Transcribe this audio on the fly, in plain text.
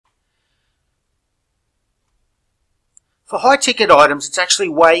For high ticket items, it's actually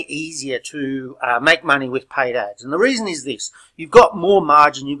way easier to make money with paid ads. And the reason is this: you've got more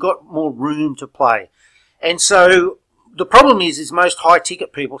margin, you've got more room to play. And so the problem is most high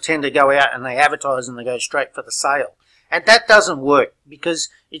ticket people tend to go out and they advertise and they go straight for the sale. And that doesn't work, because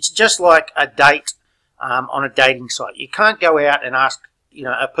it's just like a date on a dating site. You can't go out and ask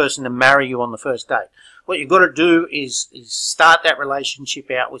a person to marry you on the first date. What you've got to do is start that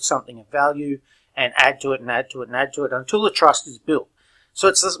relationship out with something of value and add to it and add to it and add to it until the trust is built. So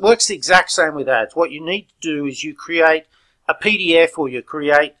it works the exact same with ads. What you need to do is you create a PDF, or you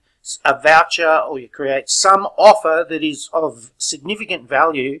create a voucher, or you create some offer that is of significant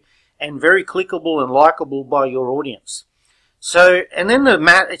value and very clickable and likable by your audience. So, and then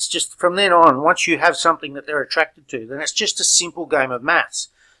it's just from then on, once you have something that they're attracted to, then it's just a simple game of maths.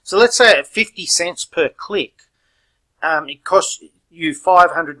 So let's say at 50 cents per click, it costs you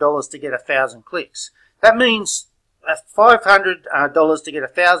 $500 to get 1,000 clicks. That means $500 to get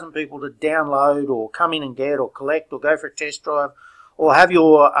 1,000 people to download or come in and get or collect or go for a test drive or have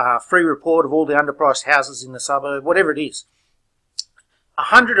your free report of all the underpriced houses in the suburb, whatever it is.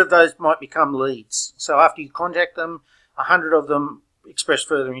 100 of those might become leads. So after you contact them, 100 of them express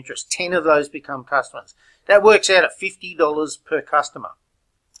further interest. 10 of those become customers. That works out at $50 per customer.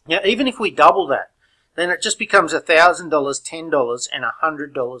 Now, even if we double that, then it just becomes $1,000, $10, and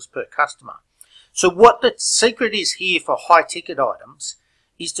 $100 per customer. So what the secret is here for high ticket items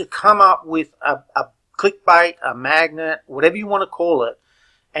is to come up with a clickbait, a magnet, whatever you want to call it,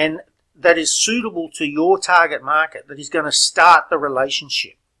 and that is suitable to your target market, that is going to start the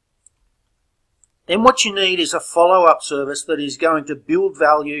relationship. Then what you need is a follow-up service that is going to build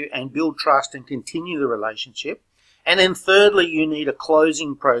value and build trust and continue the relationship. And then thirdly, you need a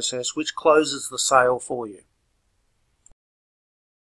closing process which closes the sale for you.